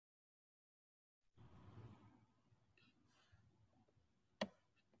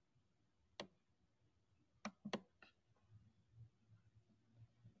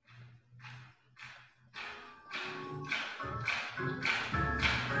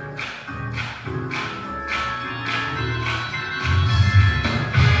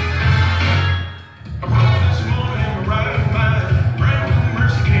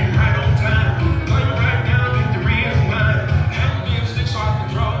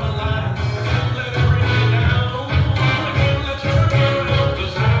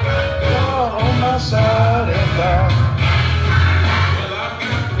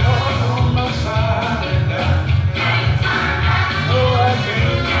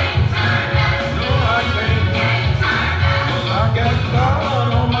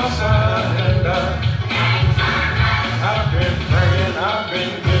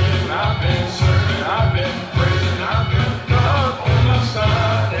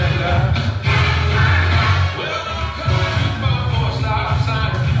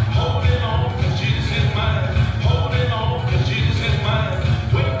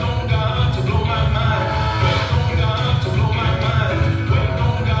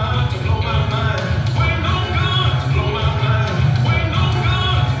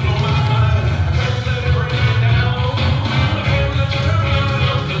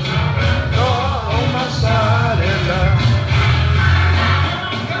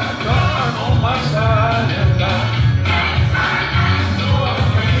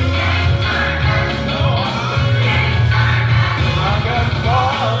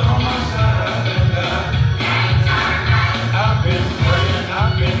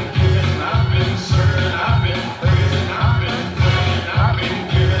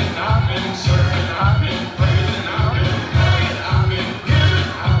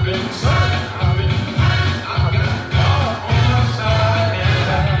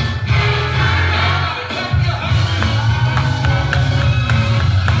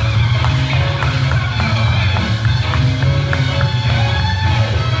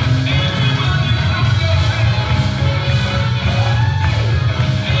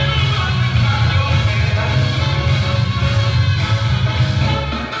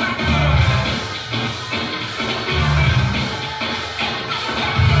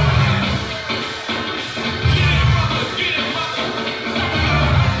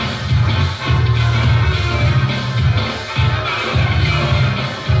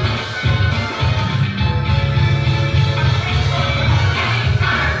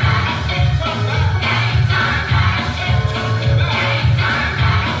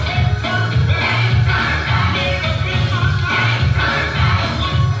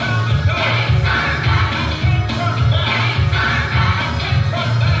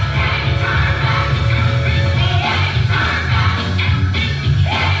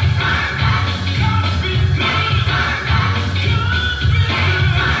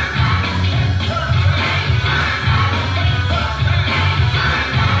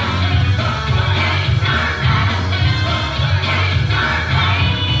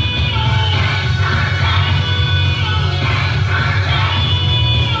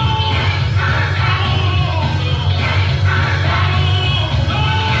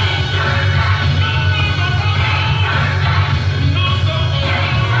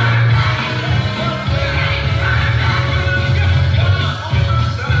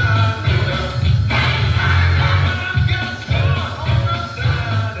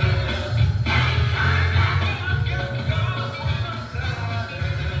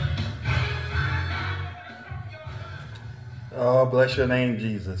Oh, bless your name,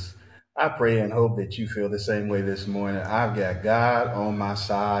 Jesus. I pray and hope that you feel the same way this morning. I've got God on my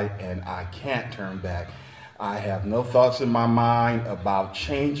side and I can't turn back. I have no thoughts in my mind about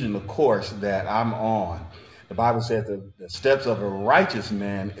changing the course that I'm on. The Bible says the steps of a righteous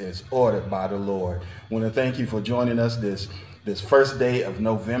man is ordered by the Lord. I want to thank you for joining us this first day of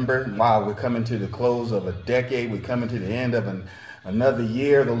November. Wow, we're coming to the close of a decade. We're coming to the end of another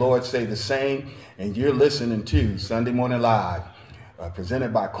year. The Lord say the same. And you're listening to Sunday Morning Live,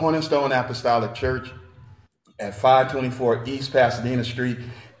 presented by Cornerstone Apostolic Church at 524 East Pasadena Street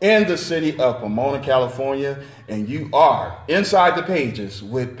in the city of Pomona, California. And you are inside the pages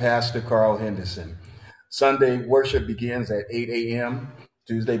with Pastor Carl Henderson. Sunday worship begins at 8 a.m.,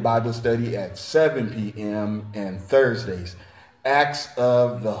 Tuesday Bible study at 7 p.m., and Thursdays, Acts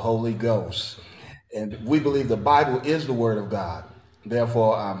of the Holy Ghost. And we believe the Bible is the Word of God.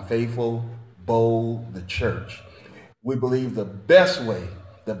 Therefore, I'm faithful, bold, the church. We believe the best way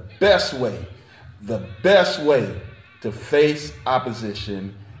to face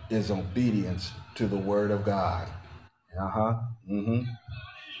opposition is obedience to the Word of God. Mm-hmm.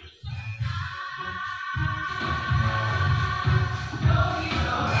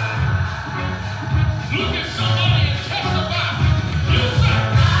 Look at somebody and testify. You say,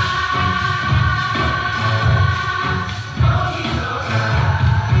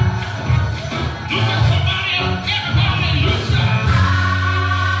 look at somebody and everybody, you say.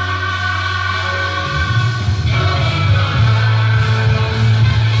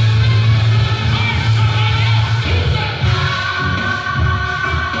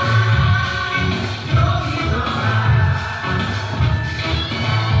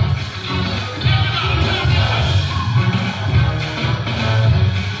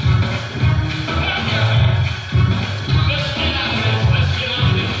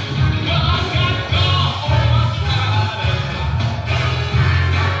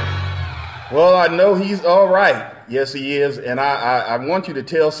 Well, I know he's all right. Yes, he is. And I want you to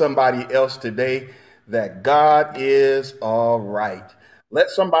tell somebody else today that God is all right. Let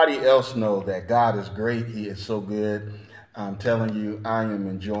somebody else know that God is great. He is so good. I'm telling you, I am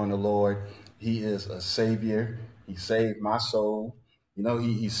enjoying the Lord. He is a savior. He saved my soul. You know,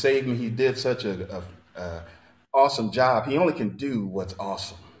 he saved me. He did such a awesome job. He only can do what's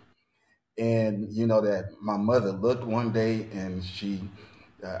awesome. And you know that my mother looked one day and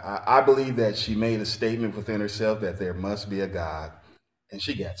I believe that she made a statement within herself that there must be a God, and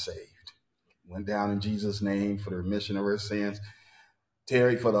she got saved. Went down in Jesus' name for the remission of her sins.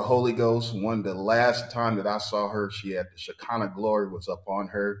 Terry for the Holy Ghost. The last time that I saw her, she had the Shekinah glory was upon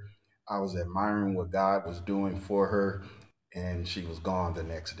her. I was admiring what God was doing for her, and she was gone the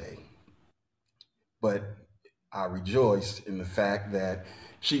next day. But I rejoiced in the fact that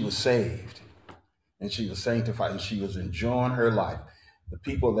she was saved and she was sanctified and she was enjoying her life. The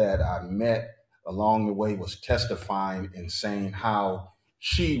people that I met along the way was testifying and saying how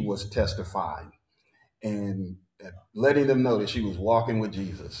she was testifying and letting them know that she was walking with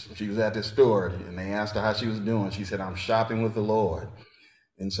Jesus. She was at the store and they asked her how she was doing. She said, "I'm shopping with the Lord."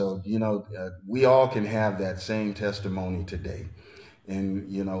 And so, we all can have that same testimony today. And,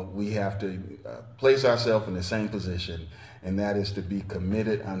 we have to place ourselves in the same position, and that is to be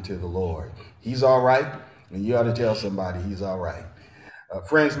committed unto the Lord. He's all right, and you ought to tell somebody he's all right.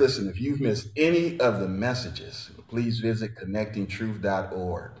 Friends, listen, if you've missed any of the messages, please visit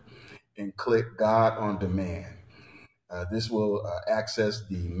connectingtruth.org and click God on Demand. This will access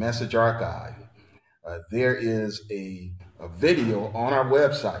the message archive. There is a video on our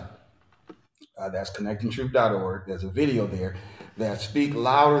website. That's connectingtruth.org. There's a video there that speaks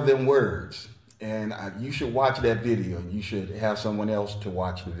louder than words. And you should watch that video. And you should have someone else to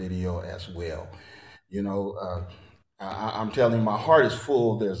watch the video as well. I'm telling you, my heart is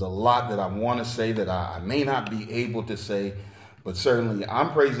full. There's a lot that I want to say that I may not be able to say. But certainly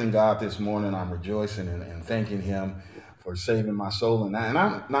I'm praising God this morning. I'm rejoicing and thanking him for saving my soul. And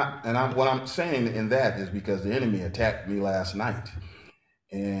what I'm saying in that is because the enemy attacked me last night.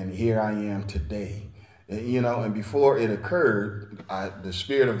 And here I am today. And before it occurred, the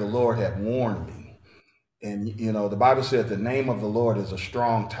Spirit of the Lord had warned me. And, the Bible said the name of the Lord is a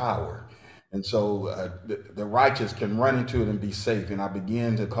strong tower. And so the righteous can run into it and be safe. And I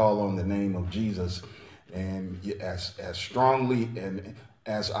began to call on the name of Jesus and as strongly and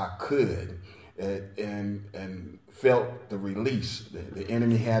as I could and felt the release. The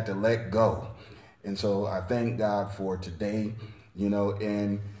enemy had to let go. And so I thank God for today.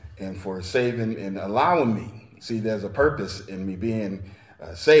 And for saving and allowing me. See, there's a purpose in me being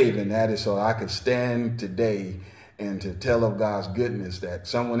saved, and that is so I could stand today and to tell of God's goodness that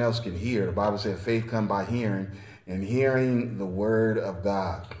someone else can hear. The Bible said faith come by hearing, and hearing the word of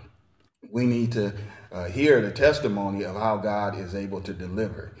God. We need to hear the testimony of how God is able to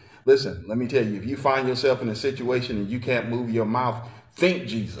deliver. Listen, let me tell you, if you find yourself in a situation and you can't move your mouth, think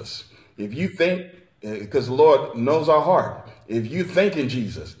Jesus. If you think, because the Lord knows our heart, if you think in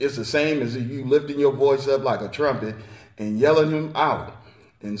Jesus, it's the same as if you lifting your voice up like a trumpet and yelling him out.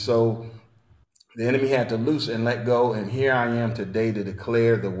 And so the enemy had to loose and let go. And here I am today to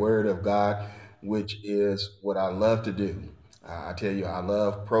declare the word of God, which is what I love to do. I tell you, I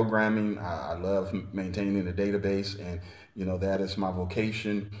love programming. I love maintaining a database, and that is my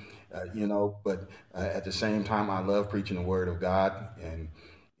vocation. But at the same time, I love preaching the word of God and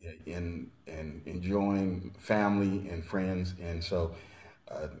enjoying family and friends. And so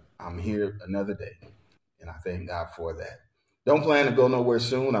I'm here another day, and I thank God for that. Don't plan to go nowhere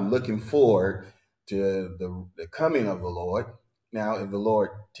soon. I'm looking forward to the coming of the Lord. Now, if the Lord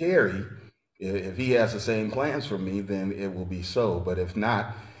tarry, if he has the same plans for me, then it will be so. But if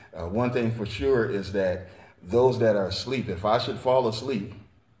not, one thing for sure is that those that are asleep, if I should fall asleep,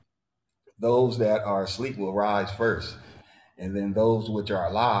 those that are asleep will rise first. And then those which are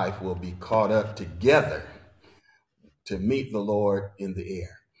alive will be caught up together to meet the Lord in the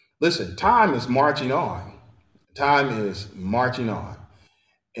air. Listen, time is marching on. Time is marching on.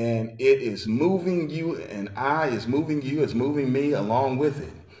 And it is moving you and it's moving me along with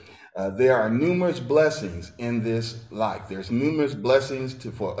it. There are numerous blessings in this life. There's numerous blessings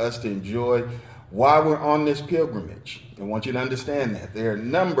for us to enjoy while we're on this pilgrimage. I want you to understand that. There are a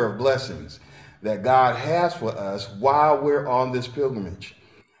number of blessings that God has for us while we're on this pilgrimage.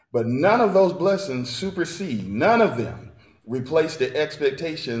 But none of those blessings supersede, none of them replace the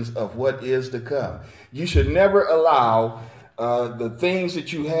expectations of what is to come. You should never allow the things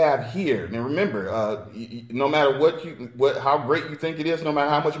that you have here. Now remember, no matter how great you think it is, no matter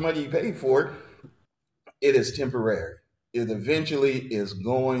how much money you pay for it, it is temporary. It eventually is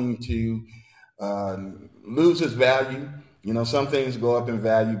going to lose its value. Some things go up in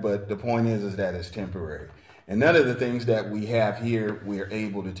value, but the point is that it's temporary. And none of the things that we have here, we're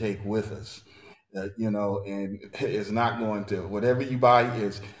able to take with us. And it's not going to, whatever you buy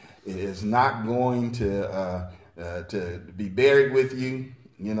is not going to be buried with you.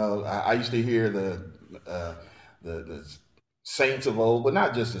 I used to hear the saints of old, but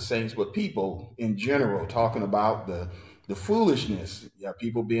not just the saints, but people in general talking about the foolishness.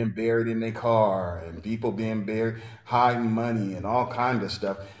 People being buried in their car and people being buried, hiding money and all kinds of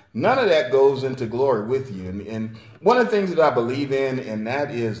stuff. None of that goes into glory with you. And one of the things that I believe in, and that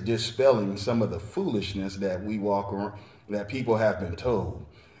is dispelling some of the foolishness that we walk around, that people have been told.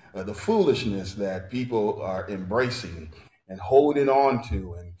 The foolishness that people are embracing and holding on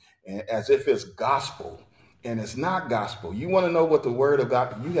to and as if it's gospel. And it's not gospel. You want to know what the word of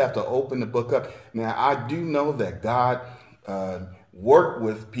God, you have to open the book up. Now, I do know that God worked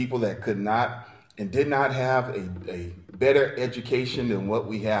with people that could not and did not have a better education than what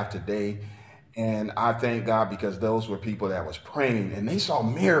we have today. And I thank God because those were people that was praying and they saw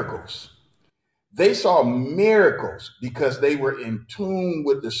miracles. They saw miracles because they were in tune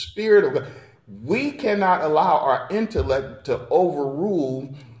with the Spirit of God. We cannot allow our intellect to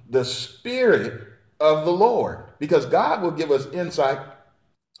overrule the Spirit of the Lord, because God will give us insight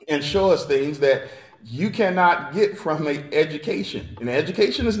and show us things that you cannot get from an education. And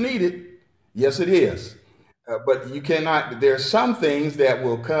education is needed. Yes, it is. But you cannot, there are some things that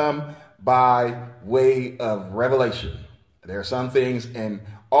will come by way of revelation. There are some things, and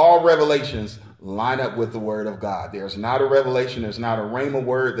all revelations line up with the word of God. There's not a revelation, there's not a rhema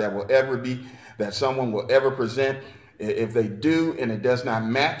word that will ever be, that someone will ever present. If they do and it does not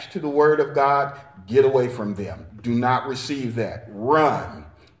match to the word of God, get away from them. Do not receive that. Run,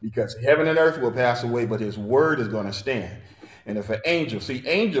 because heaven and earth will pass away, but his word is going to stand. And if an angel, if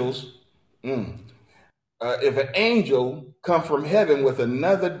an angel come from heaven with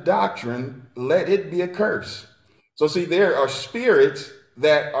another doctrine, let it be a curse. So see, there are spirits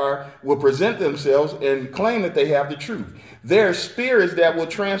that will present themselves and claim that they have the truth. There are spirits that will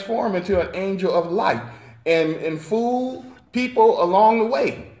transform into an angel of light and fool people along the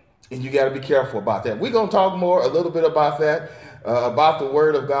way. And you got to be careful about that. We're going to talk a little bit about that, about the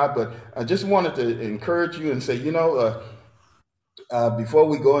word of God. But I just wanted to encourage you and say, before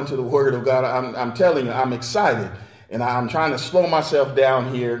we go into the word of God, I'm telling you, I'm excited. And I'm trying to slow myself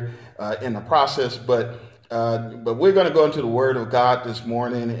down here in the process. But we're going to go into the word of God this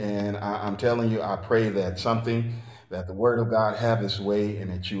morning. And I'm telling you, I pray that the word of God have its way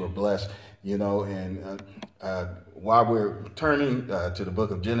and that you are blessed, while we're turning to the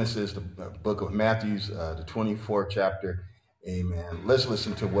book of Genesis, the book of Matthew, the 24th chapter, amen. Let's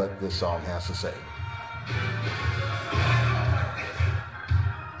listen to what this song has to say.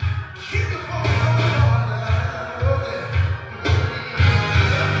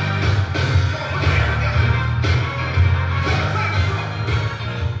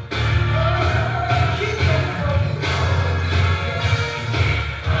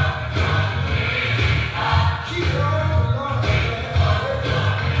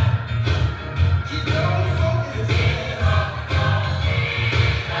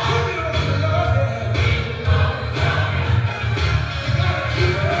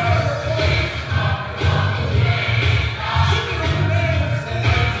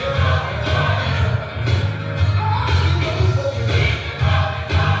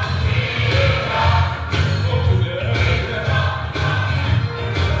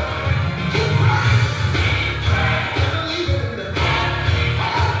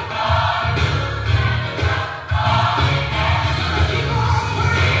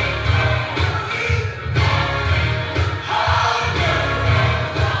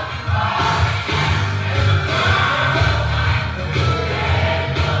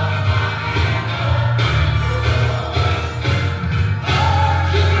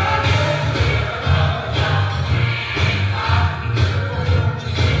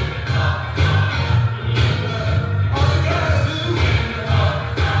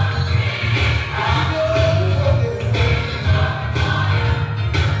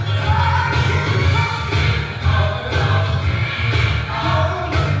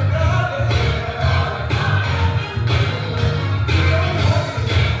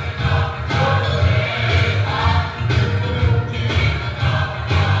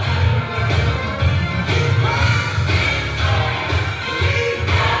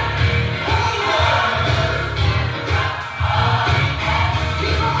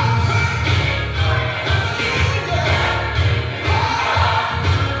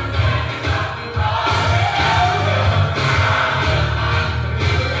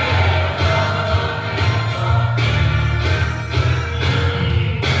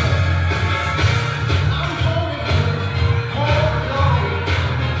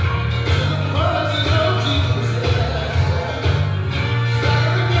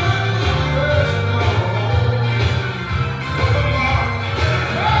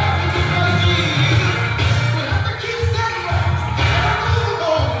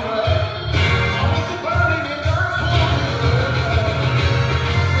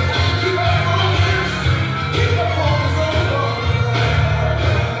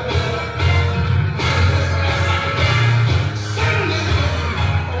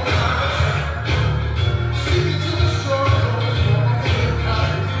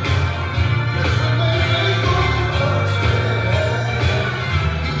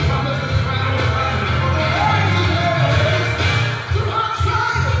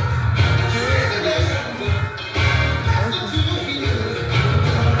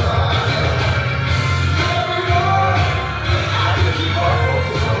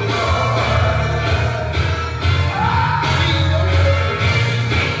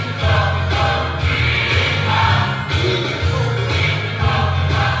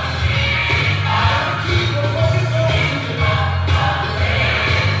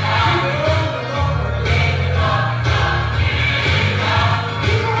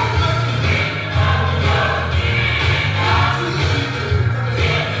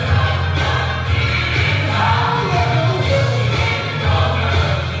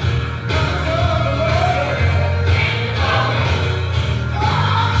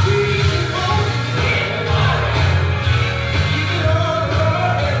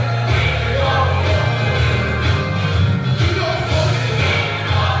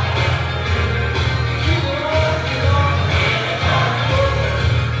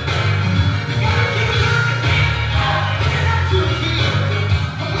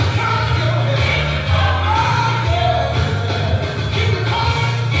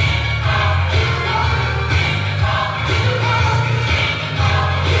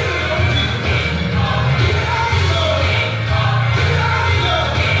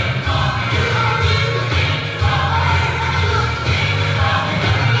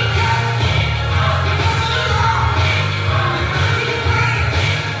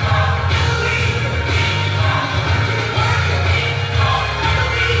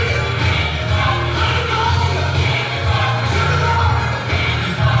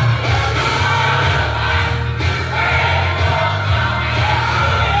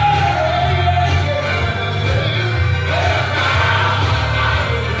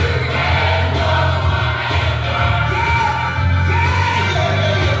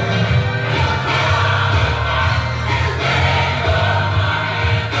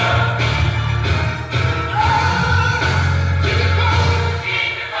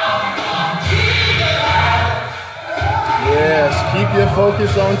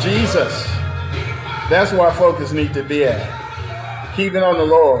 focus on Jesus. That's where our focus needs to be at. Keep it on the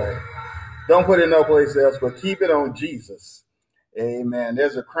Lord. Don't put it no place else, but keep it on Jesus. Amen.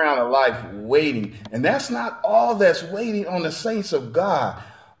 There's a crown of life waiting. And that's not all that's waiting on the saints of God.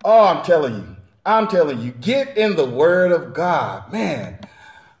 Oh, I'm telling you, get in the word of God. Man,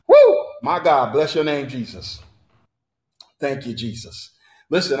 woo, my God, bless your name, Jesus. Thank you, Jesus.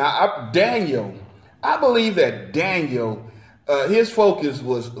 Listen, Daniel, I believe that Daniel, his focus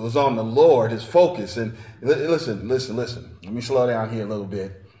was on the Lord, his focus. And listen. Let me slow down here a little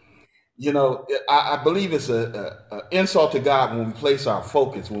bit. You know, I believe it's an insult to God when we place our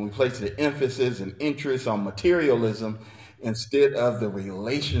focus, when we place the emphasis and interest on materialism instead of the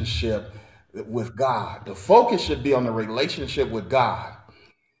relationship with God. The focus should be on the relationship with God.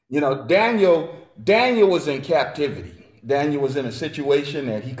 You know, Daniel was in captivity. Daniel was in a situation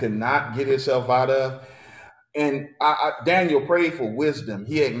that he could not get himself out of. And Daniel prayed for wisdom.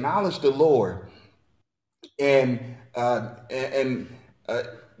 He acknowledged the Lord. And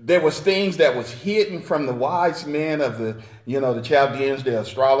there was things that was hidden from the wise men of the Chaldeans, the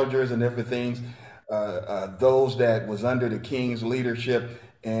astrologers and different things, those that was under the king's leadership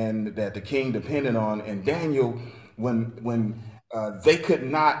and that the king depended on. And Daniel, when they could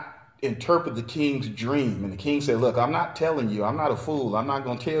not interpret the king's dream, and the king said, look, I'm not telling you, I'm not a fool. I'm not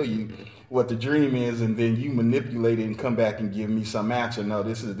going to tell you what the dream is, and then you manipulate it and come back and give me some answer. No,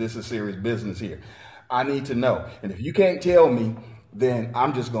 this is serious business here. I need to know. And if you can't tell me, then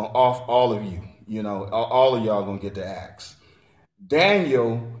I'm just going to off all of you. You know, all of y'all going to get the axe.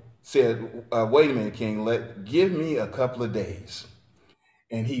 Daniel said, wait a minute, king, give me a couple of days.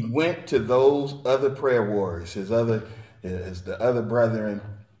 And he went to those other prayer warriors, the other brethren,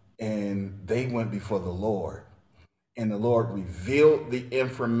 and they went before the Lord. And the Lord revealed the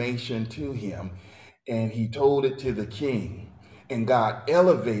information to him, and he told it to the king, and God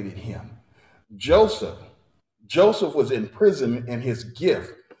elevated him. Joseph was in prison, and his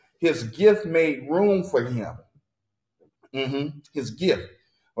gift made room for him. His gift.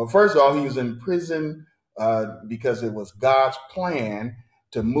 Well, first of all, he was in prison because it was God's plan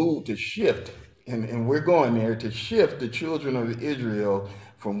to shift, and we're going there, to shift the children of Israel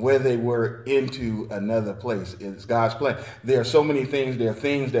from where they were into another place. It's God's plan. There are so many things. There are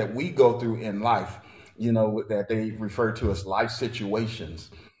things that we go through in life, you know, that they refer to as life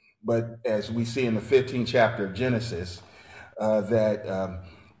situations. But as we see in the 15th chapter of Genesis, that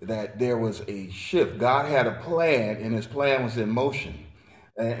there was a shift. God had a plan, and his plan was in motion.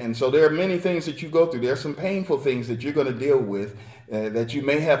 And so there are many things that you go through. There are some painful things that you're going to deal with that you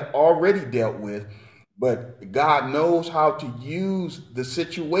may have already dealt with. But God knows how to use the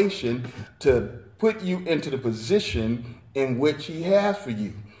situation to put you into the position in which he has for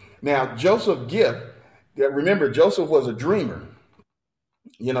you. Now, Joseph's gift, remember, Joseph was a dreamer.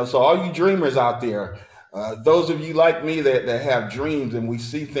 You know, so all you dreamers out there, those of you like me that have dreams and we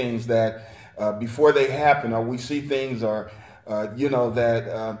see things that before they happen, or we see things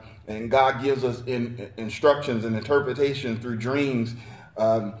and God gives us instructions and interpretation through dreams.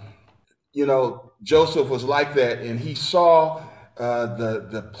 Joseph was like that, and he saw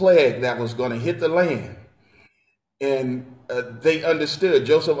the plague that was going to hit the land. And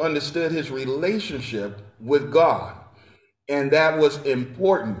Joseph understood his relationship with God. And that was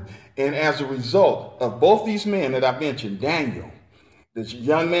important. And as a result of both these men that I mentioned, Daniel, this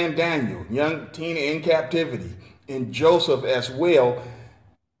young man Daniel, young teen in captivity, and Joseph as well,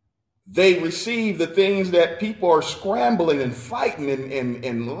 they received the things that people are scrambling and fighting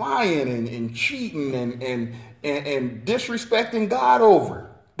and lying and cheating and disrespecting God over.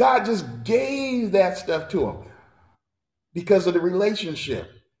 God just gave that stuff to them because of the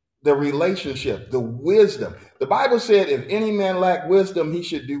relationship, the wisdom. The Bible said if any man lack wisdom, he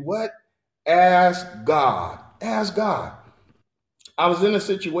should do what? Ask God. Ask God. I was in a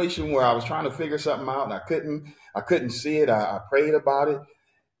situation where I was trying to figure something out and I couldn't see it. I prayed about it.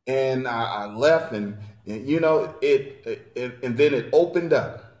 And I left, and you know, and then it opened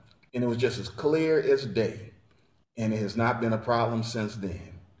up, and it was just as clear as day, and it has not been a problem since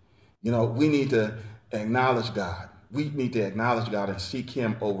then. You know, we need to acknowledge God. We need to acknowledge God and seek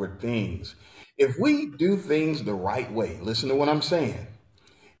him over things. If we do things the right way, listen to what I'm saying.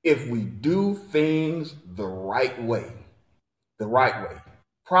 If we do things the right way,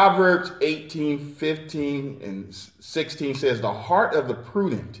 Proverbs 18:15 and 16 says, the heart of the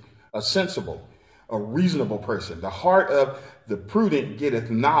prudent, a sensible, a reasonable person, the heart of the prudent getteth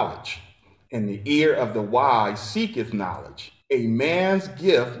knowledge, and the ear of the wise seeketh knowledge. A man's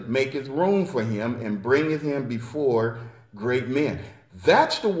gift maketh room for him and bringeth him before great men.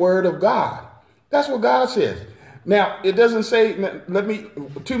 That's the word of God. That's what God says. Now, it doesn't say,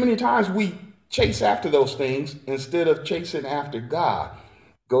 too many times we chase after those things instead of chasing after God.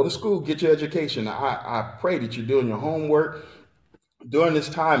 Go to school, get your education. I pray that you're doing your homework during this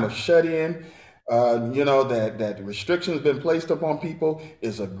time of shut in. That restrictions been placed upon people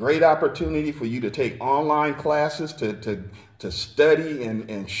is a great opportunity for you to take online classes to study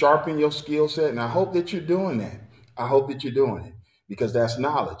and sharpen your skill set. And I hope that you're doing that. I hope that you're doing it because that's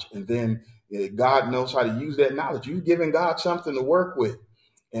knowledge. And then God knows how to use that knowledge. You've given God something to work with.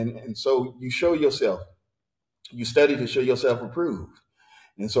 And so you show yourself, you study to show yourself approved.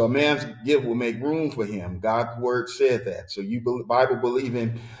 And so a man's gift will make room for him. God's word said that. So you Bible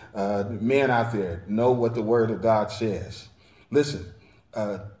believing men out there know what the word of God says. Listen,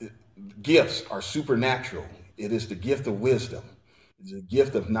 uh, gifts are supernatural. It is the gift of wisdom. It's a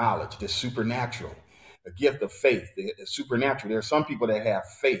gift of knowledge. It's supernatural. A gift of faith. It's supernatural. There are some people that have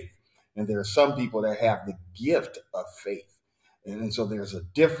faith, and there are some people that have the gift of faith. And so there's a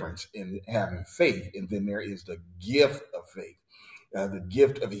difference in having faith, and then there is the gift of faith, the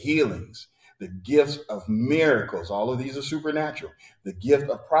gift of healings, the gifts of miracles. All of these are supernatural. The gift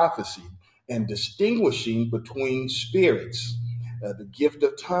of prophecy and distinguishing between spirits, the gift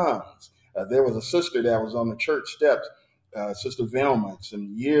of tongues. There was a sister that was on the church steps, Sister Velma,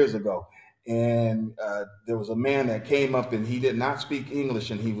 some years ago. And there was a man that came up and he did not speak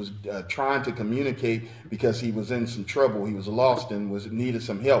English, and he was trying to communicate because he was in some trouble. He was lost and needed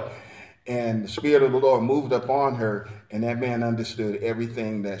some help. And the Spirit of the Lord moved upon her, and that man understood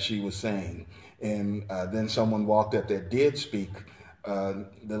everything that she was saying. And then someone walked up that did speak the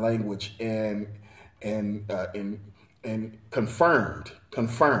language and confirmed.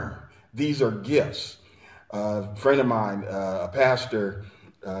 These are gifts. A friend of mine, a pastor,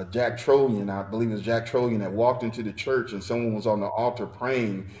 Jack Trollian, I believe it was Jack Trollian, that walked into the church and someone was on the altar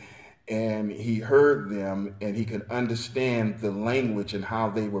praying, and he heard them and he could understand the language and how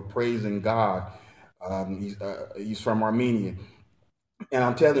they were praising God. He's from Armenia. And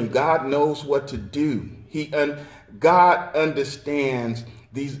I'm telling you, God knows what to do. God understands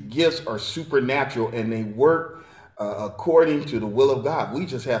these gifts are supernatural and they work according to the will of God. We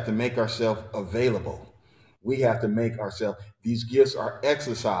just have to make ourselves available. We have to make ourselves, these gifts are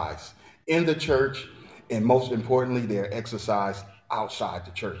exercised in the church, and most importantly, they're exercised outside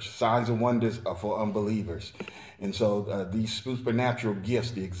the church. Signs and wonders are for unbelievers. And so these supernatural gifts,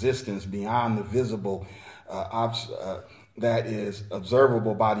 the existence beyond the visible, that is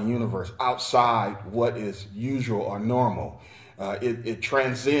observable by the universe, outside what is usual or normal. It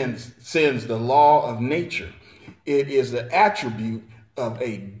transcends the law of nature. It is the attribute of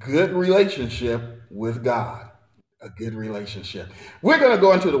a good relationship with God. A good relationship. We're going to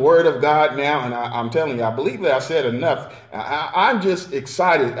go into the Word of God now, and I'm telling you, I believe that I said enough. I'm just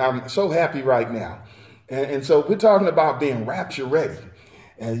excited. I'm so happy right now. And so we're talking about being rapture ready.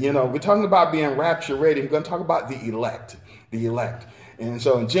 And, we're talking about being rapture ready. We're going to talk about the elect. The elect. And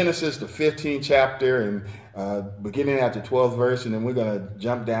so in Genesis, the 15th chapter, and beginning at the 12th verse, and then we're going to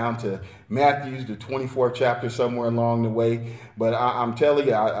jump down to Matthew, the 24th chapter, somewhere along the way. But I'm telling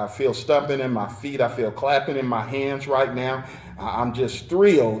you, I feel stumping in my feet. I feel clapping in my hands right now. I'm just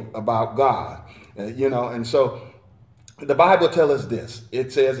thrilled about God, and so the Bible tells us this.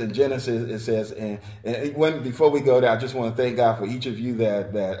 It says in Genesis, it says, before we go there, I just want to thank God for each of you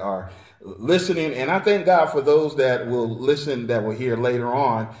that are listening. And I thank God for those that will listen, that will hear later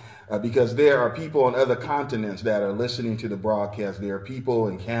on, because there are people on other continents that are listening to the broadcast. There are people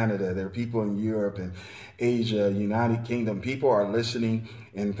in Canada, there are people in Europe and Asia, United Kingdom. People are listening,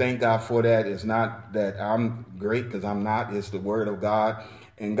 and thank God for that. It's not that I'm great, because I'm not. It's the Word of God,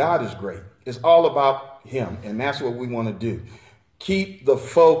 and God is great. It's all about Him, and that's what we want to do. Keep the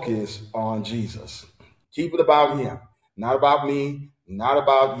focus on Jesus. Keep it about Him, not about me, not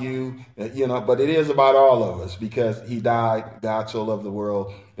about you, but it is about all of us, because He died. God so loved the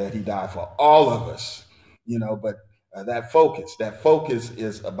world that He died for all of us, but that focus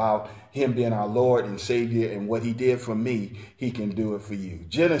is about Him being our Lord and Savior, and what He did for me, He can do it for you.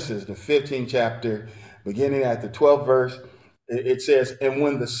 Genesis, the 15th chapter, beginning at the 12th verse, it says, "And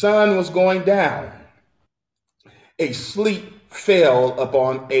when the sun was going down, a sleep fell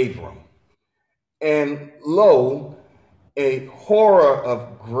upon Abram, and lo, a horror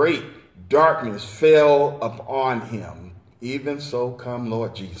of great darkness fell upon him. Even so come,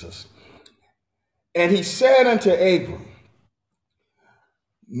 Lord Jesus. And he said unto Abram,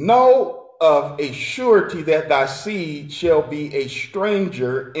 Know of a surety that thy seed shall be a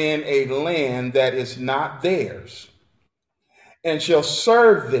stranger in a land that is not theirs, and shall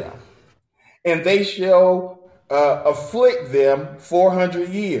serve them, and they shall afflict them 400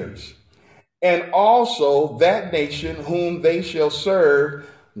 years. and also that nation whom they shall serve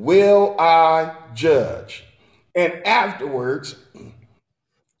will I judge. And afterwards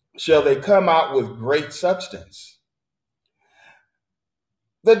shall they come out with great substance.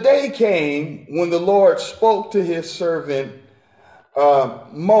 The day came when the Lord spoke to his servant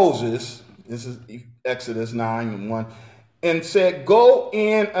Moses, this is Exodus 9:1, and said, go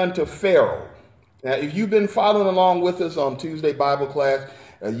in unto Pharaoh. Now, if you've been following along with us on Tuesday Bible class,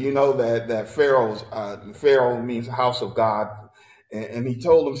 you know that Pharaoh means house of God. And he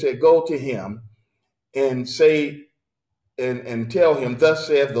told him, said, go to him and say, and tell him, thus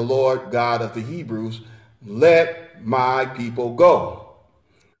saith the Lord God of the Hebrews, let my people go,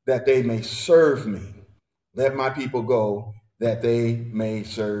 that they may serve me. Let my people go, that they may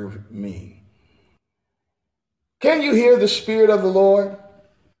serve me. Can you hear the Spirit of the Lord,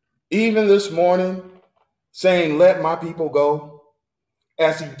 even this morning, saying, let my people go?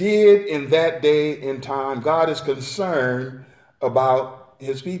 As he did in that day in time, God is concerned about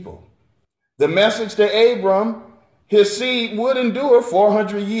his people. The message to Abram, his seed would endure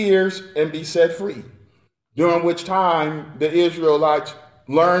 400 years and be set free, during which time the Israelites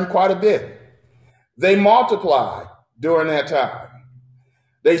learned quite a bit. They multiplied during that time.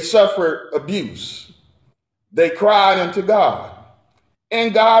 They suffered abuse. They cried unto God,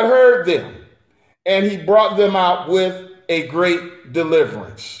 and God heard them, and he brought them out with a great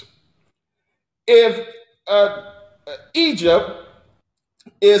deliverance. If Egypt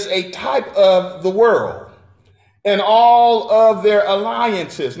is a type of the world and all of their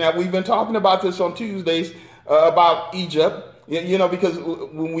alliances. Now, we've been talking about this on Tuesdays about Egypt, you know, because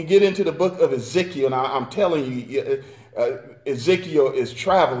when we get into the book of Ezekiel, and I'm telling you, Ezekiel is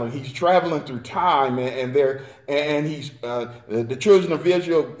traveling. He's traveling through time, and he's the children of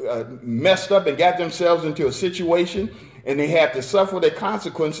Israel messed up and got themselves into a situation, and they had to suffer the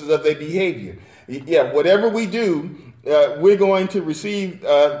consequences of their behavior. Yeah, whatever we do, we're going to receive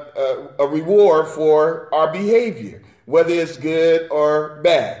a reward for our behavior, whether it's good or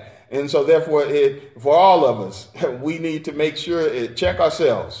bad. And so therefore, for all of us, we need to make sure, check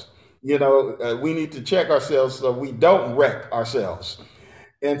ourselves. You know, we need to check ourselves so we don't wreck ourselves.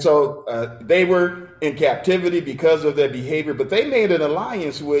 And so they were in captivity because of their behavior, but they made an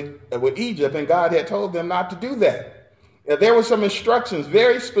alliance with Egypt, and God had told them not to do that. There were some instructions,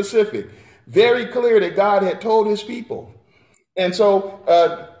 very specific, very clear, that God had told his people. And so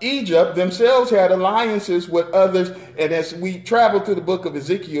Egypt themselves had alliances with others. And as we travel through the book of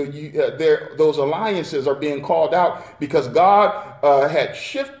Ezekiel, those alliances are being called out because God had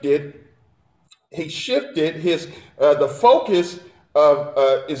shifted. He shifted the focus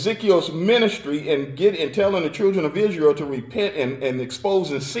of Ezekiel's ministry and telling the children of Israel to repent and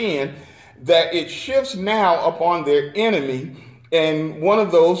exposing sin, that it shifts now upon their enemy. And one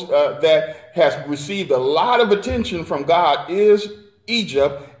of those that has received a lot of attention from God is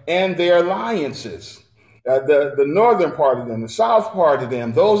Egypt and their alliances. The northern part of them, the south part of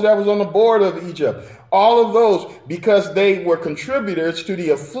them, those that was on the border of Egypt, all of those, because they were contributors to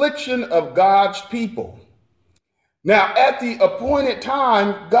the affliction of God's people. Now, at the appointed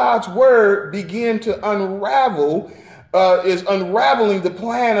time, God's word began to is unraveling the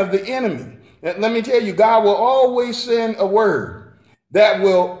plan of the enemy. And let me tell you, God will always send a word that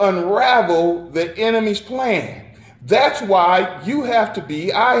will unravel the enemy's plan. That's why you have to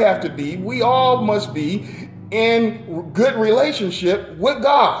be, I have to be, we all must be in good relationship with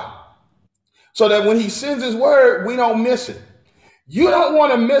God, so that when he sends his word, we don't miss it. You don't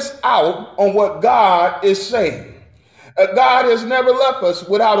want to miss out on what God is saying. God has never left us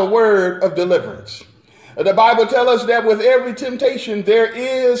without a word of deliverance. The Bible tells us that with every temptation, there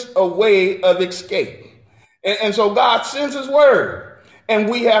is a way of escape. And so God sends his word, and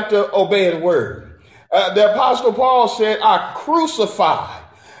we have to obey the word. The Apostle Paul said, I crucify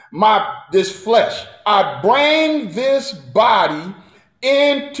this flesh. I bring this body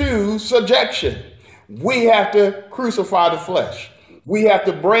into subjection. We have to crucify the flesh. We have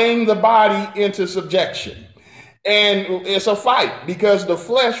to bring the body into subjection. And it's a fight because the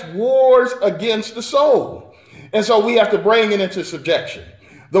flesh wars against the soul. And so we have to bring it into subjection.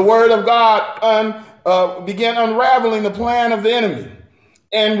 The word of God began unraveling the plan of the enemy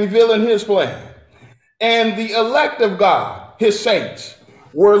and revealing his plan. And the elect of God, his saints,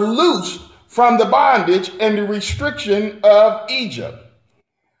 were loosed from the bondage and the restriction of Egypt.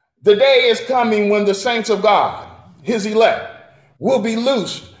 The day is coming when the saints of God, his elect, will be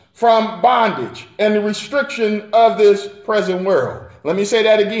loosed from bondage and the restriction of this present world. Let me say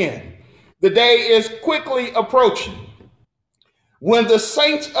that again. The day is quickly approaching when the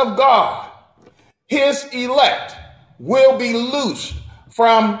saints of God, his elect, will be loosed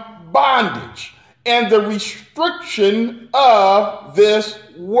from bondage and the restriction of this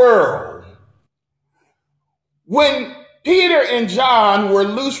world. When Peter and John were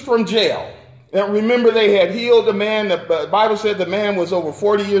loosed from jail, and remember they had healed a man, the Bible said the man was over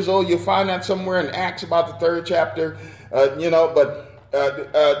 40 years old. You'll find that somewhere in Acts about the 3rd chapter,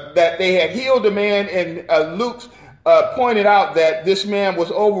 that they had healed a man, and Luke pointed out that this man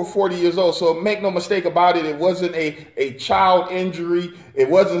was over 40 years old. So make no mistake about it, it wasn't a child injury. It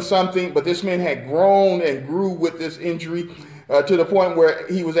wasn't something, but this man had grown and grew with this injury to the point where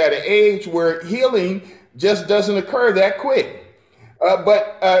he was at an age where healing just doesn't occur that quick.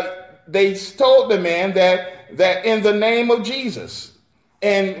 But they told the man that in the name of Jesus,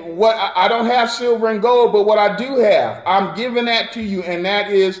 and what I don't have silver and gold, but what I do have, I'm giving that to you. And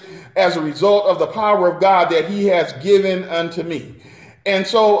that is as a result of the power of God that he has given unto me. And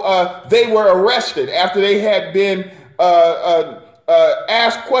so they were arrested after they had been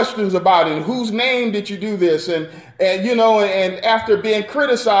asked questions about it. In whose name did you do this? And after being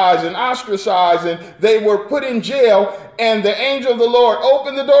criticized and ostracized, and they were put in jail, and the angel of the Lord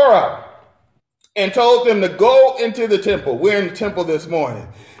opened the door up and told them to go into the temple. We're in the temple this morning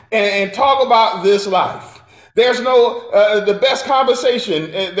and talk about this life. There's the best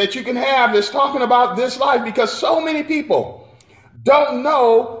conversation that you can have is talking about this life, because so many people don't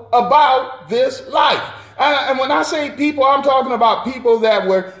know about this life. And when I say people, I'm talking about people that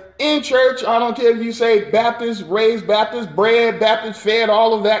were in church. I don't care if you say Baptist, raised Baptist, bred Baptist, fed,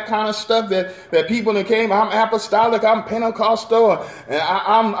 all of that kind of stuff that people that came. I'm apostolic, I'm Pentecostal, and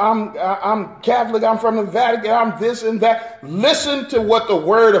I'm Catholic, I'm from the Vatican, I'm this and that. Listen to what the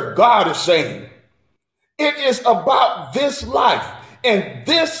word of God is saying. It is about this life, and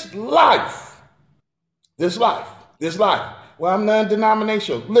this life. Well, I'm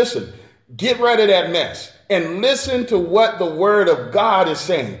non-denominational. Listen, get rid of that mess and listen to what the word of God is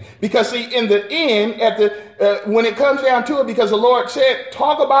saying. Because see, in the end, when it comes down to it, because the Lord said,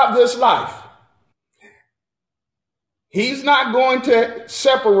 talk about this life. He's not going to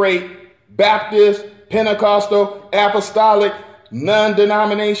separate Baptist, Pentecostal, apostolic,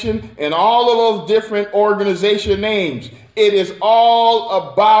 non-denomination, and all of those different organization names. It is all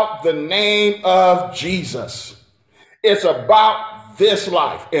about the name of Jesus. It's about this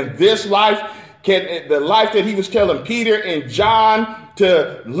life. And this life, the life that he was telling Peter and John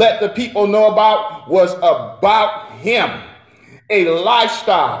to let the people know about, was about him. A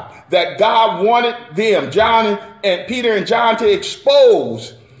lifestyle that God wanted them, John and Peter and John, to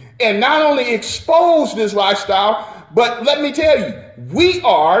expose. And not only expose this lifestyle, but let me tell you,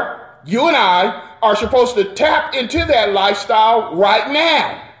 you and I are supposed to tap into that lifestyle right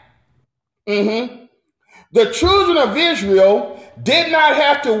now. The children of Israel did not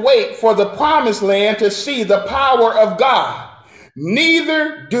have to wait for the promised land to see the power of God.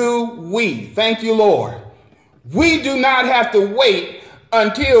 Neither do we. Thank you, Lord. We do not have to wait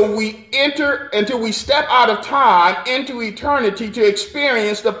until we step out of time into eternity to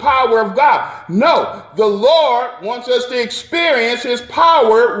experience the power of God. No, the Lord wants us to experience his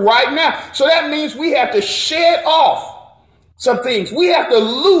power right now. So that means we have to shed off some things. We have to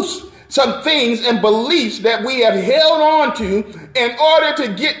loose some things and beliefs that we have held on to in order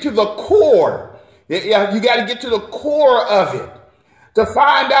to get to the core. You got to get to the core of it. To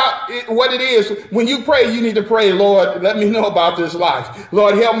find out what it is. When you pray, you need to pray, Lord, let me know about this life.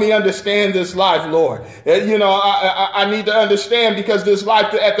 Lord, help me understand this life, Lord. I need to understand, because this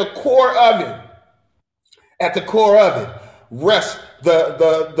life, at the core of it, rests the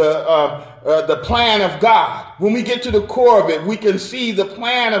plan of God. When we get to the core of it, we can see the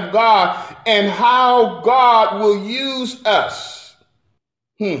plan of God and how God will use us.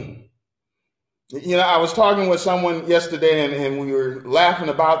 I was talking with someone yesterday, and we were laughing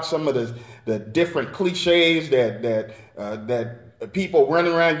about some of the different cliches that people run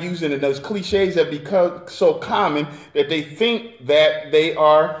around using, and those cliches have become so common that they think that they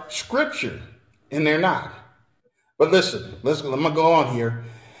are scripture, and they're not. But listen, let me go on here.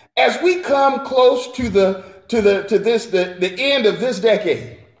 As we come close to the end of this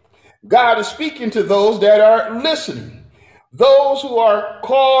decade, God is speaking to those that are listening, those who are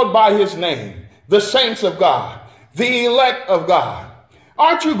called by his name, the saints of God, the elect of God.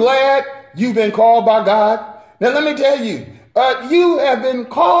 Aren't you glad you've been called by God? Now, let me tell you, you have been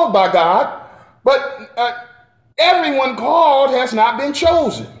called by God, but everyone called has not been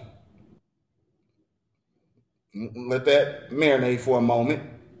chosen. Let that marinate for a moment.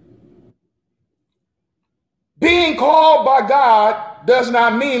 Being called by God does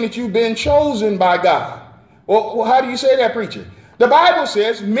not mean that you've been chosen by God. Well, how do you say that, preacher? The Bible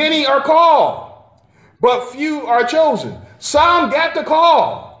says many are called, but few are chosen. Some got the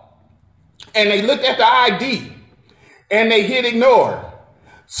call, and they looked at the ID and they hit ignore.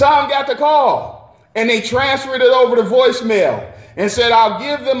 Some got the call and they transferred it over to voicemail and said, I'll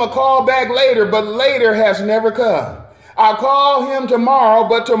give them a call back later, but later has never come. I'll call him tomorrow,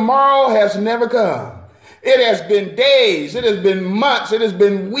 but tomorrow has never come. It has been days, it has been months, it has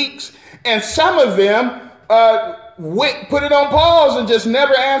been weeks, and some of them put it on pause and just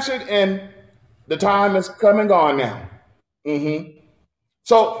never answered, and the time is come and gone now.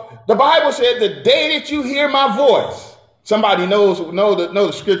 So the Bible said, the day that you hear my voice, somebody know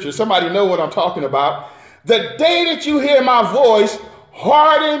the scripture, somebody know what I'm talking about. The day that you hear my voice,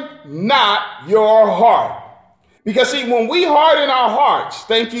 harden not your heart. Because see, when we harden our hearts,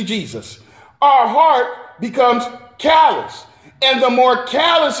 thank you, Jesus, our heart becomes callous. And the more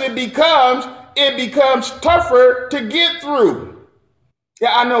callous it becomes tougher to get through.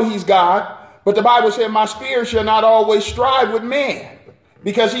 Yeah, I know he's God, but the Bible said my spirit shall not always strive with man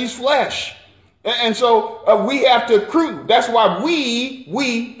because he's flesh. And so we have to crew. That's why we,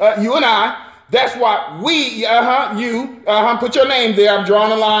 you and I, that's why we, put your name there. I'm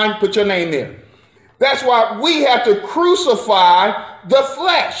drawing a line, put your name there. That's why we have to crucify the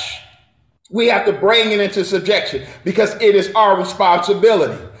flesh. We have to bring it into subjection because it is our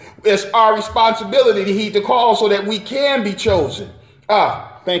responsibility. It's our responsibility to heed the call so that we can be chosen.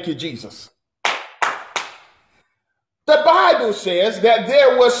 Thank you, Jesus. The Bible says that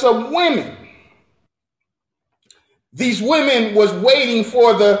there was some women. These women was waiting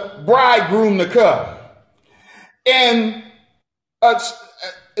for the bridegroom to come. And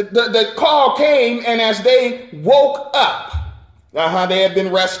the call came, and as they woke up, they had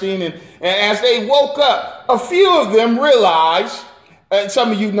been resting, and as they woke up, a few of them realized, and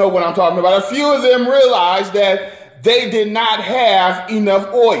some of you know what I'm talking about, a few of them realized that they did not have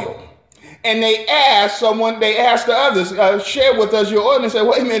enough oil. And they asked the others, share with us your oil. And they said,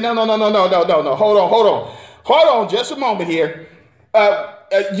 wait a minute, no, hold on, just a moment here.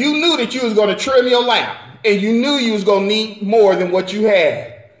 You knew that you was going to trim your lamp, and you knew you was going to need more than what you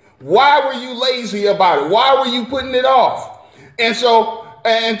had. Why were you lazy about it? Why were you putting it off? And so,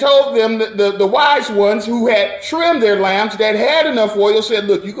 and told them that the wise ones who had trimmed their lamps that had enough oil said,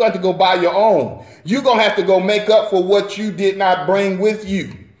 look, you're going to have to go buy your own. You're going to have to go make up for what you did not bring with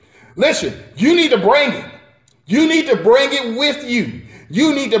you. Listen, you need to bring it. You need to bring it with you.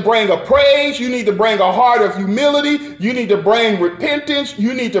 You need to bring a praise. You need to bring a heart of humility. You need to bring repentance.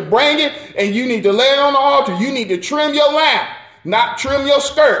 You need to bring it, and you need to lay it on the altar. You need to trim your lamp, not trim your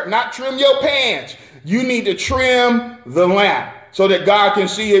skirt, not trim your pants. You need to trim the lamp so that God can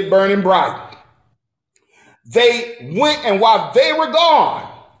see it burning bright. They went, and while they were gone,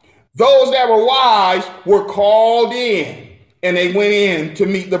 those that were wise were called in, and they went in to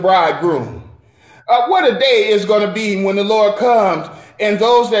meet the bridegroom. What a day is going to be when the Lord comes, and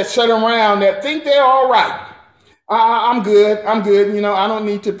those that sit around that think they're all right. I'm good. You know, I don't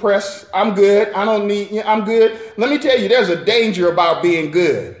need to press. I'm good. I'm good. Let me tell you, there's a danger about being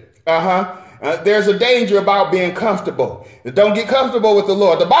good. There's a danger about being comfortable. Don't get comfortable with the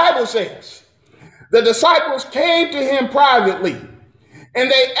Lord. The Bible says the disciples came to him privately,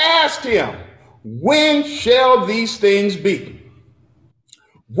 and they asked him, when shall these things be?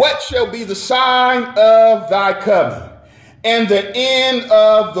 What shall be the sign of thy coming and the end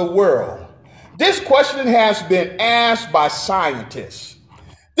of the world? This question has been asked by scientists.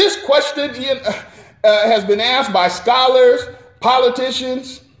 This question has been asked by scholars,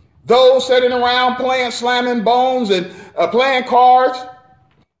 politicians, those sitting around slamming bones and playing cards.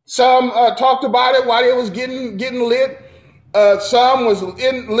 Some talked about it while it was getting lit. Some was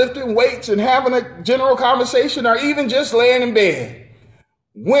lifting weights and having a general conversation, or even just laying in bed.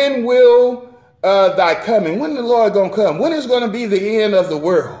 When will thy coming? When the Lord gonna come? When is going to be the end of the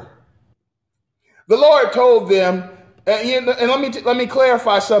world? The Lord told them, and let me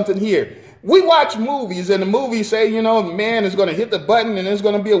clarify something here. We watch movies, and the movies say, you know, man is going to hit the button, and there's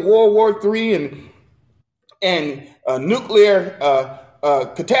going to be a World War III, and nuclear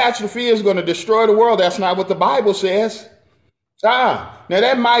catastrophe is going to destroy the world. That's not what the Bible says. Now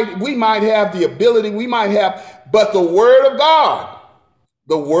we might have the ability, but the word of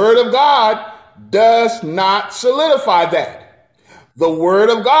God does not solidify that. The word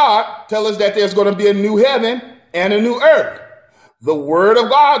of God tells us that there's going to be a new heaven and a new earth. The word of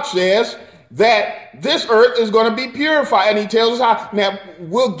God says that this earth is going to be purified, and he tells us how. Now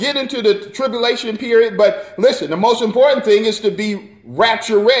we'll get into the tribulation period, but listen, the most important thing is to be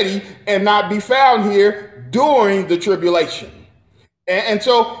rapture ready and not be found here during the tribulation. And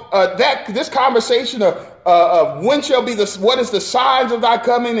so this conversation of when shall be what is the signs of thy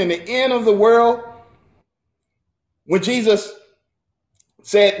coming and the end of the world? When Jesus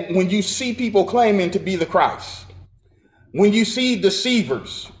said, when you see people claiming to be the Christ, when you see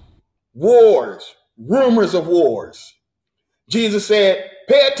deceivers, wars, rumors of wars, Jesus said,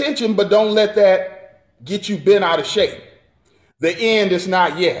 pay attention, but don't let that get you bent out of shape. The end is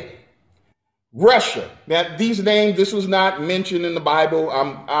not yet. Russia. Now, these names, this was not mentioned in the Bible.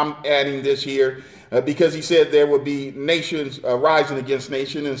 I'm adding this here because he said there would be nations rising against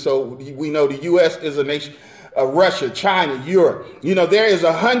nation. And so we know the U.S. is a nation, Russia, China, Europe. You know, there is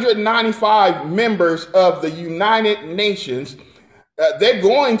 195 members of the United Nations. They're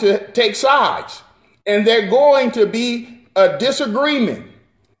going to take sides, and they're going to be a disagreement,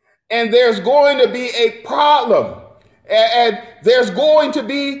 and there's going to be a problem, and there's going to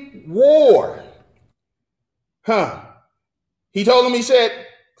be war. He told him, he said,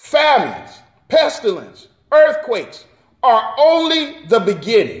 famines, pestilence, earthquakes are only the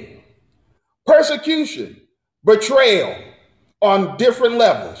beginning. Persecution, betrayal on different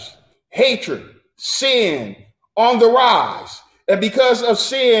levels, hatred, sin on the rise. And because of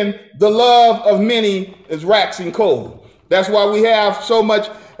sin, the love of many is waxing cold. That's why we have so much.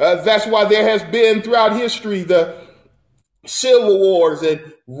 That's why there has been throughout history the civil wars and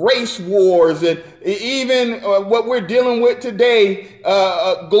race wars, and even what we're dealing with today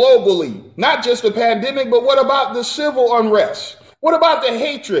globally. Not just the pandemic, but what about the civil unrest? What about the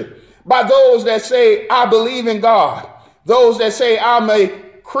hatred by those that say, I believe in God? Those that say, I'm a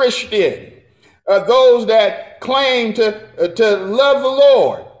Christian? Those that claim to love the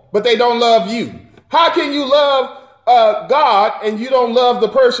Lord, but they don't love you. How can you love God and you don't love the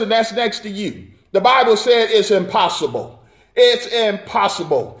person that's next to you? The Bible said it's impossible. It's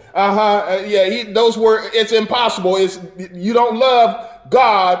impossible. Those were, it's impossible. It's, you don't love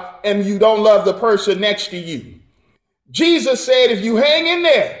God and you don't love the person next to you. Jesus said, if you hang in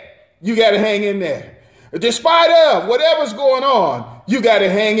there, you got to hang in there. Despite of whatever's going on, you got to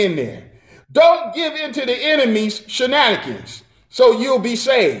hang in there. Don't give in to the enemy's shenanigans, so you'll be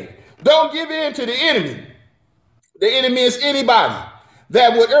saved. Don't give in to the enemy. The enemy is anybody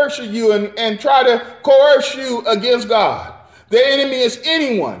that would usher you and try to coerce you against God. The enemy is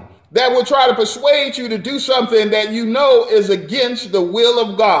anyone that will try to persuade you to do something that you know is against the will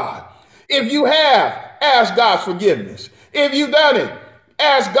of God. If you have, ask God's forgiveness. If you've done it,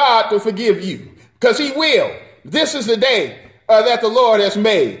 ask God to forgive you, because he will. This is the day that the Lord has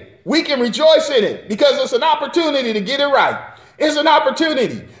made. We can rejoice in it because it's an opportunity to get it right. It's an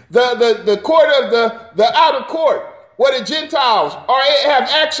opportunity. The court of the outer court, where the Gentiles have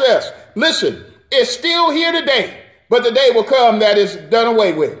access. Listen, it's still here today, but the day will come that is done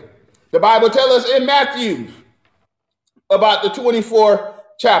away with. The Bible tells us in Matthew about the 24th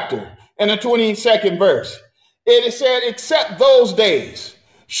chapter and the 22nd verse. It is said, except those days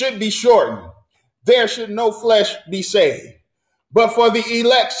should be shortened, there should no flesh be saved. But for the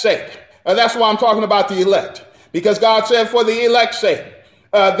elect's sake, that's why I'm talking about the elect, because God said for the elect's sake,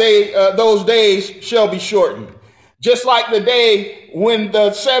 those days shall be shortened. Just like the day when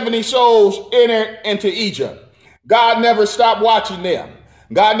the 70 souls entered into Egypt. God never stopped watching them.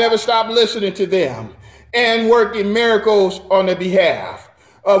 God never stopped listening to them and working miracles on their behalf.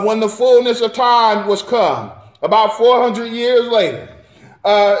 When the fullness of time was come, about 400 years later,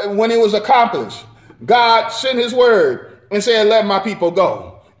 when it was accomplished, God sent his word and said, let my people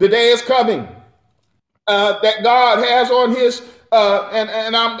go. The day is coming that God has on his,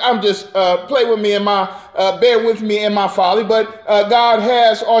 and I'm just, play with me in my, bear with me in my folly, but God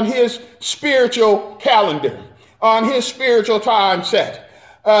has on his spiritual calendar, on his spiritual time set.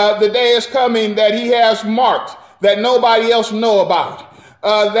 The day is coming that he has marked that nobody else know about,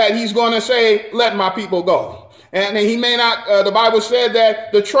 that he's going to say, let my people go. And he may not, the Bible said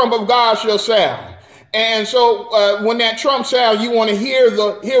that the trump of God shall sound. And so when that trump sounds, you want to hear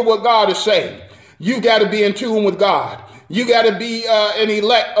what God is saying. You got to be in tune with God. You got to be an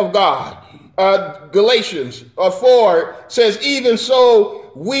elect of God. Galatians 4 says, even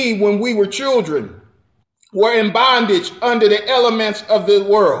so we, when we were children, were in bondage under the elements of the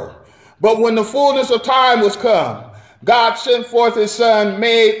world. But when the fullness of time was come, God sent forth his son,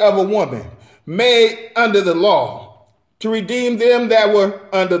 made of a woman, made under the law, to redeem them that were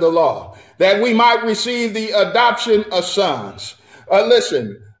under the law, that we might receive the adoption of sons.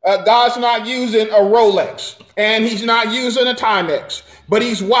 Listen, God's not using a Rolex and he's not using a Timex, but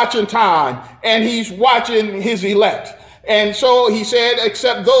he's watching time and he's watching his elect. And so he said,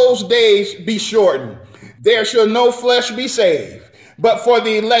 except those days be shortened, there shall no flesh be saved, but for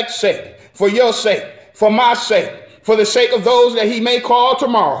the elect's sake, for your sake, for my sake, for the sake of those that he may call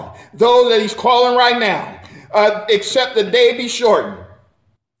tomorrow, those that he's calling right now, except the day be shortened,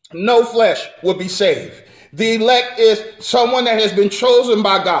 no flesh will be saved. The elect is someone that has been chosen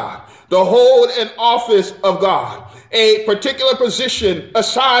by God to hold an office of God, a particular position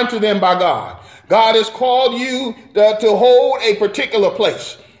assigned to them by God. God has called you to hold a particular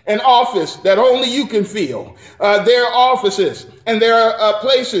place, an office that only you can fill. There are offices and there are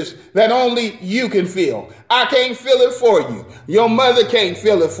places that only you can fill. I can't fill it for you. Your mother can't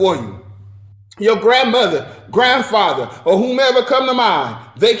fill it for you. Your grandmother, grandfather, or whomever come to mind,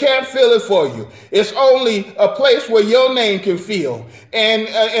 they can't fill it for you. It's only a place where your name can fill. And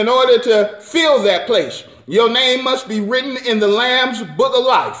in order to fill that place, your name must be written in the Lamb's book of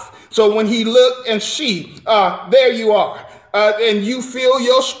life. So when he looked and see, there you are, and you fill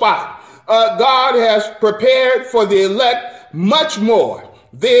your spot. God has prepared for the elect much more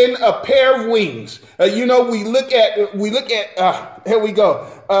than a pair of wings. We look at, here we go,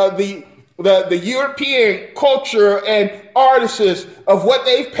 the European culture and artists of what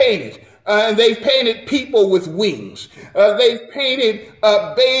they've painted. And they've painted people with wings. They've painted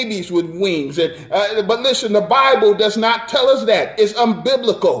babies with wings. But listen, the Bible does not tell us that. It's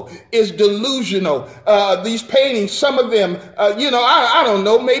unbiblical. It's delusional. These paintings, some of them, I don't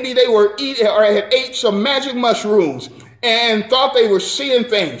know, maybe they were eating or had ate some magic mushrooms and thought they were seeing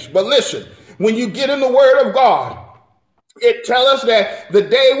things. But listen, when you get in the Word of God, it tells us that the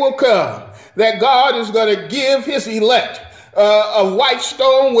day will come that God is going to give his elect a white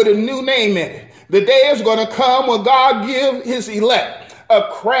stone with a new name in it. The day is going to come when God give his elect a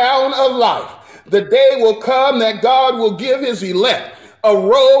crown of life. The day will come that God will give his elect a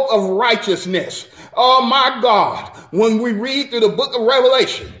robe of righteousness. Oh my God, when we read through the book of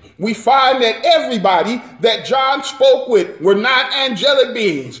Revelation, we find that everybody that John spoke with were not angelic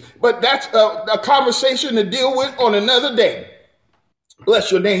beings, but that's a conversation to deal with on another day.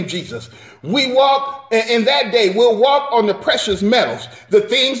 Bless your name, Jesus. We walk in that day. We'll walk on the precious metals, the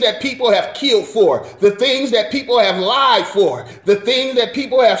things that people have killed for, the things that people have lied for, the things that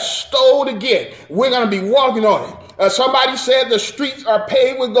people have stole to get. We're going to be walking on it. Somebody said the streets are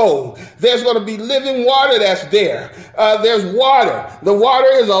paved with gold. There's going to be living water that's there. There's water. The water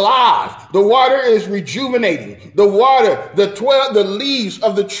is alive. The water is rejuvenating. The water, the leaves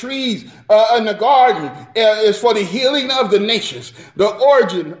of the trees in the garden is for the healing of the nations. The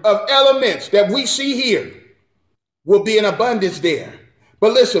origin of elements that we see here will be in abundance there.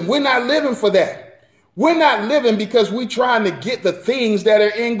 But listen, we're not living for that. We're not living because we're trying to get the things that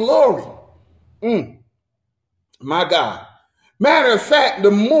are in glory. My God. Matter of fact,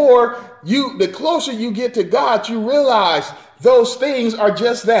 the closer you get to God, you realize those things are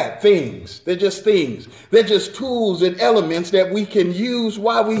just that, things. They're just things. They're just tools and elements that we can use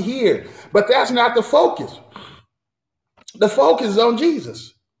while we're here. But that's not the focus. The focus is on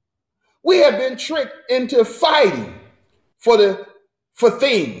Jesus. We have been tricked into fighting for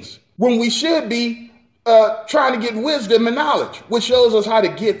things when we should be trying to get wisdom and knowledge, which shows us how to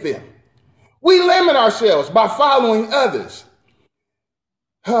get them. We limit ourselves by following others,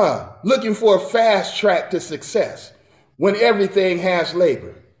 looking for a fast track to success when everything has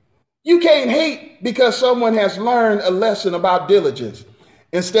labor. You can't hate because someone has learned a lesson about diligence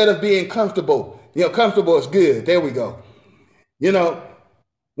instead of being comfortable. Comfortable is good. There we go.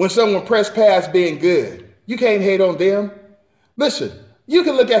 When someone pressed past being good, you can't hate on them. Listen, you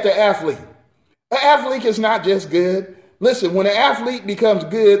can look at the athlete. An athlete is not just good. Listen, when an athlete becomes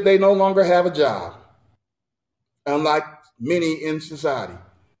good, they no longer have a job, unlike many in society.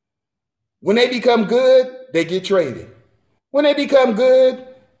 When they become good, they get traded. When they become good,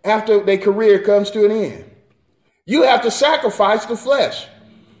 after their career comes to an end, you have to sacrifice the flesh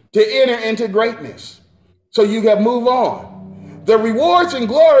to enter into greatness. So you can move on. The rewards and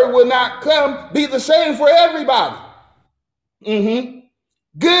glory will not be the same for everybody.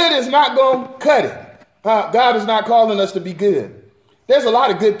 Good is not going to cut it. God is not calling us to be good. There's a lot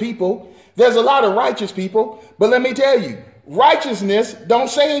of good people. There's a lot of righteous people. But let me tell you, righteousness don't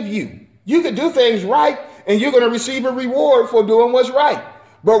save you. You can do things right and you're going to receive a reward for doing what's right.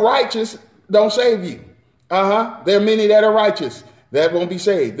 But righteous don't save you. There are many that are righteous that won't be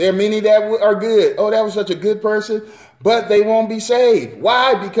saved. There are many that are good. Oh, that was such a good person, but they won't be saved.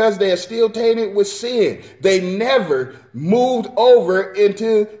 Why? Because they are still tainted with sin. They never moved over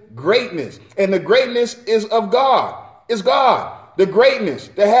into greatness. And the greatness is of God. It's God. The greatness,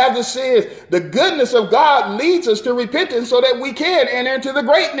 to have the sins, the goodness of God leads us to repentance so that we can enter into the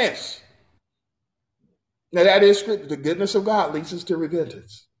greatness. Now that is scripture. The goodness of God leads us to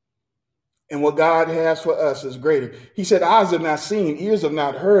repentance. And what God has for us is greater. He said, eyes have not seen, ears have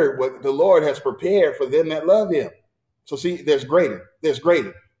not heard what the Lord has prepared for them that love him. So see, there's greater, there's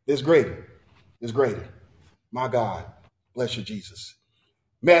greater, there's greater, there's greater. My God, bless you, Jesus.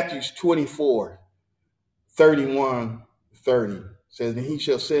 Matthew 24, 31:30 says, and he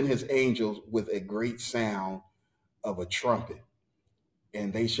shall send his angels with a great sound of a trumpet,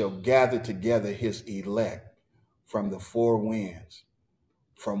 and they shall gather together his elect from the four winds,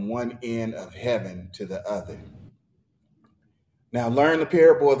 from one end of heaven to the other. Now learn the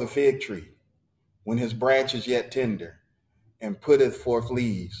parable of the fig tree. When his branch is yet tender, and putteth forth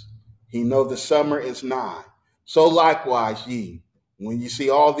leaves, he know the summer is nigh. So likewise ye, when you see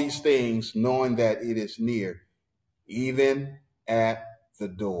all these things, knowing that it is near, even at the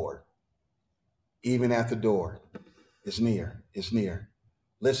door. Even at the door. It's near. It's near.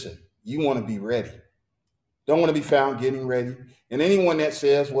 Listen, you want to be ready. Don't want to be found getting ready. And anyone that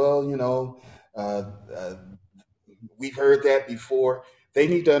says, well, uh, uh, we've heard that before, they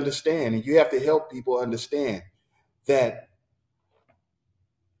need to understand. And you have to help people understand that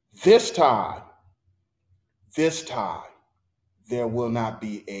this time, this time, there will not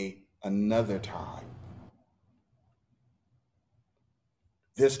be another time.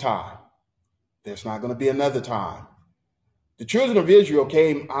 This time, there's not going to be another time. The children of Israel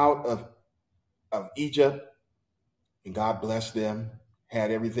came out of Egypt, and God blessed them,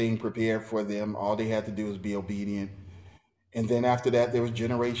 had everything prepared for them. All they had to do was be obedient. And then after that, there was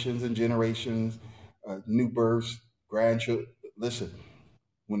generations and generations, new births, grandchildren. Listen,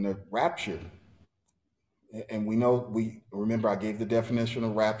 when the rapture, and we remember I gave the definition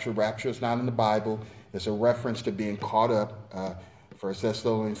of rapture. Rapture is not in the Bible. It's a reference to being caught up. 1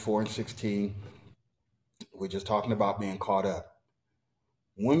 Thessalonians 4:16. We're just talking about being caught up.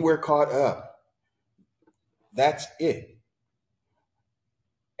 When we're caught up, that's it.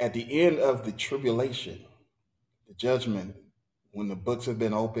 At the end of the tribulation, the judgment, when the books have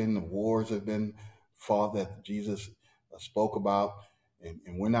been opened, the wars have been fought that Jesus spoke about, and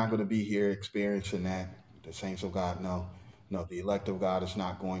we're not going to be here experiencing that. The saints of God, no, the elect of God is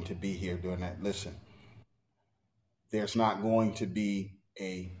not going to be here doing that. Listen, there's not going to be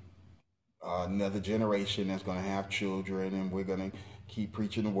another generation that's going to have children, and we're going to keep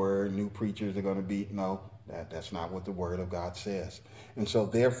preaching the word. New preachers are going to be that's not what the word of God says. And so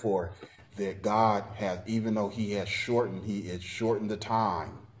therefore, that God has, even though he has shortened the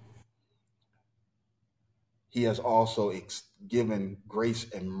time, he has also given grace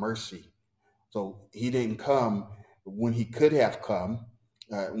and mercy. So he didn't come when he could have come.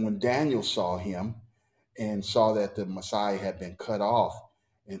 When Daniel saw him and saw that the Messiah had been cut off,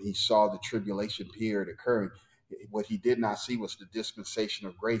 and he saw the tribulation period occurring, what he did not see was the dispensation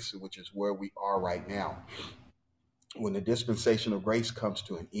of grace, which is where we are right now. When the dispensation of grace comes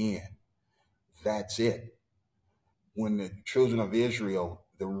to an end, that's it. When the children of Israel,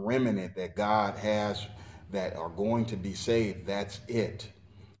 the remnant that God has that are going to be saved, that's it.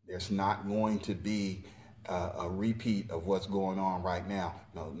 There's not going to be a repeat of what's going on right now.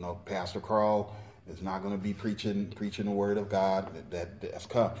 No, Pastor Carl is not going to be preaching the word of God that's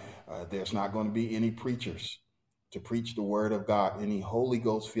come. There's not going to be any preachers to preach the word of God, any Holy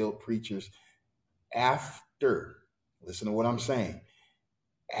Ghost filled preachers after, listen to what I'm saying,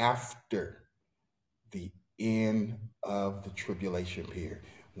 after the end of the tribulation period.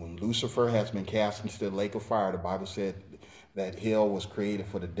 When Lucifer has been cast into the lake of fire, the Bible said that hell was created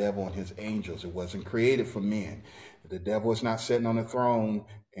for the devil and his angels. It wasn't created for men. The devil is not sitting on the throne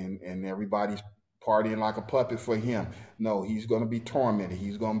and everybody's partying like a puppet for him. No, he's going to be tormented.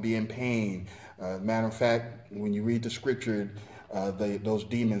 He's going to be in pain. Matter of fact, when you read the scripture, those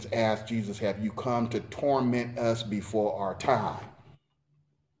demons asked Jesus, have you come to torment us before our time?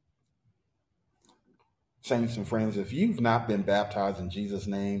 Saints and friends, if you've not been baptized in Jesus'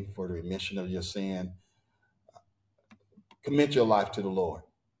 name for the remission of your sin, commit your life to the Lord.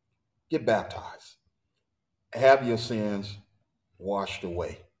 Get baptized. Have your sins washed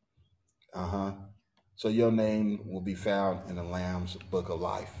away. So your name will be found in the Lamb's book of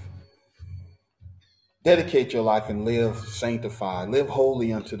life. Dedicate your life and live sanctified. Live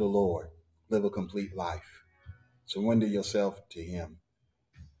holy unto the Lord. Live a complete life. Surrender yourself to him.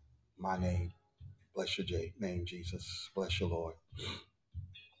 My name. Bless your name, Jesus. Bless your Lord.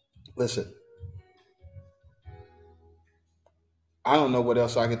 Listen, I don't know what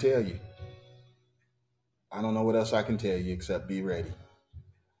else I can tell you. I don't know what else I can tell you except be ready.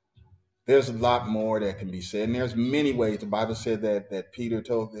 There's a lot more that can be said, and there's many ways. The Bible said that Peter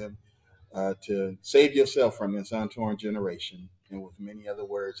told them to save yourself from this untorn generation, and with many other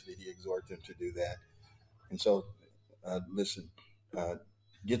words did he exhort them to do that. And so, listen,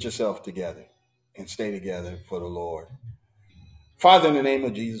 get yourself together and stay together for the Lord. Father, in the name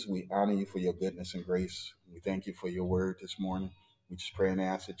of Jesus, we honor you for your goodness and grace. We thank you for your word this morning. We just pray and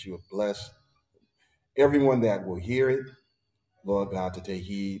ask that you would bless everyone that will hear it, Lord God, to take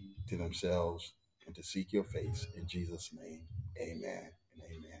heed to themselves and to seek your face. In Jesus' name, amen and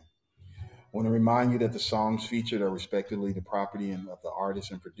amen. I want to remind you that the songs featured are respectively the property of the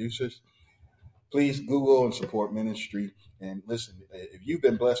artists and producers. Please Google and support ministry. And listen, if you've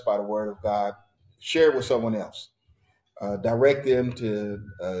been blessed by the word of God, share it with someone else. Direct them to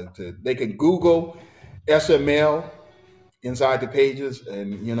they can Google SML inside the pages,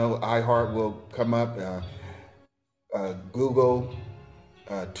 and iHeart will come up. Google,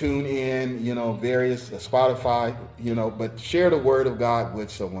 tune in, various Spotify, but share the word of God with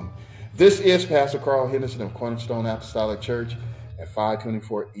someone. This is Pastor Carl Henderson of Cornerstone Apostolic Church at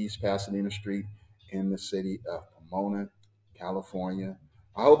 524 East Pasadena Street in the city of Pomona, California.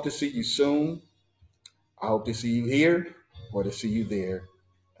 I hope to see you soon. I hope to see you here or to see you there.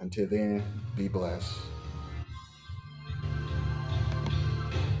 Until then, be blessed.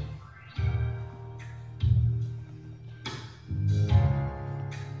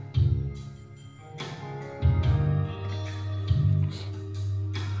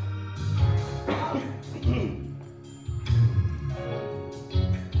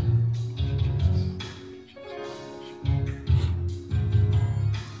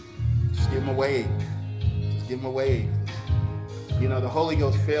 Just give him a wave. Just give him a wave. The Holy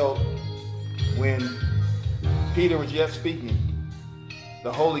Ghost fell when Peter was yet speaking.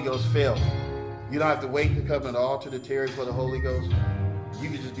 The Holy Ghost fell. You don't have to wait to come to the altar to tarry for the Holy Ghost. You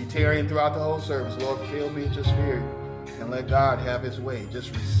can just be tarrying throughout the whole service. Lord, fill me with your spirit and let God have his way.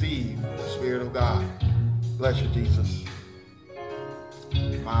 Just receive the Spirit of God. Bless you, Jesus.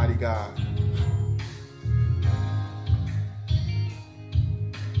 Mighty God.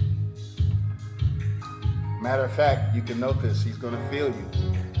 Matter of fact, you can notice he's going to feel you.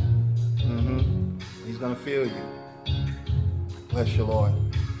 He's going to feel you. Bless you, Lord.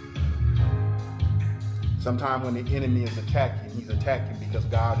 Sometimes when the enemy is attacking, he's attacking because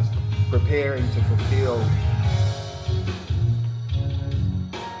God is preparing to fulfill.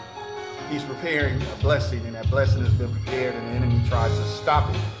 He's preparing a blessing, and that blessing has been prepared, and the enemy tries to stop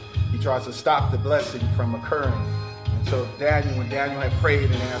it. He tries to stop the blessing from occurring. And so when Daniel had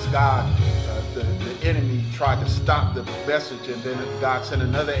prayed and asked God, the enemy tried to stop the message, and then God sent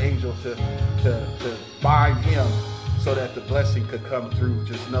another angel to bind him so that the blessing could come through.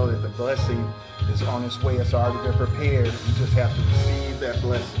 Just know that the blessing is on its way. It's already been prepared. You just have to receive that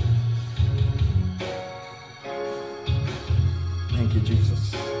blessing. Thank you,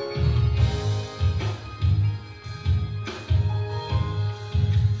 Jesus.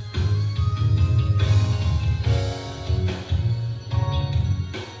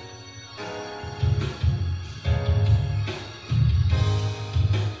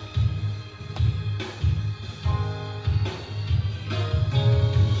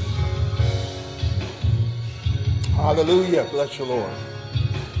 Hallelujah. Bless you, Lord.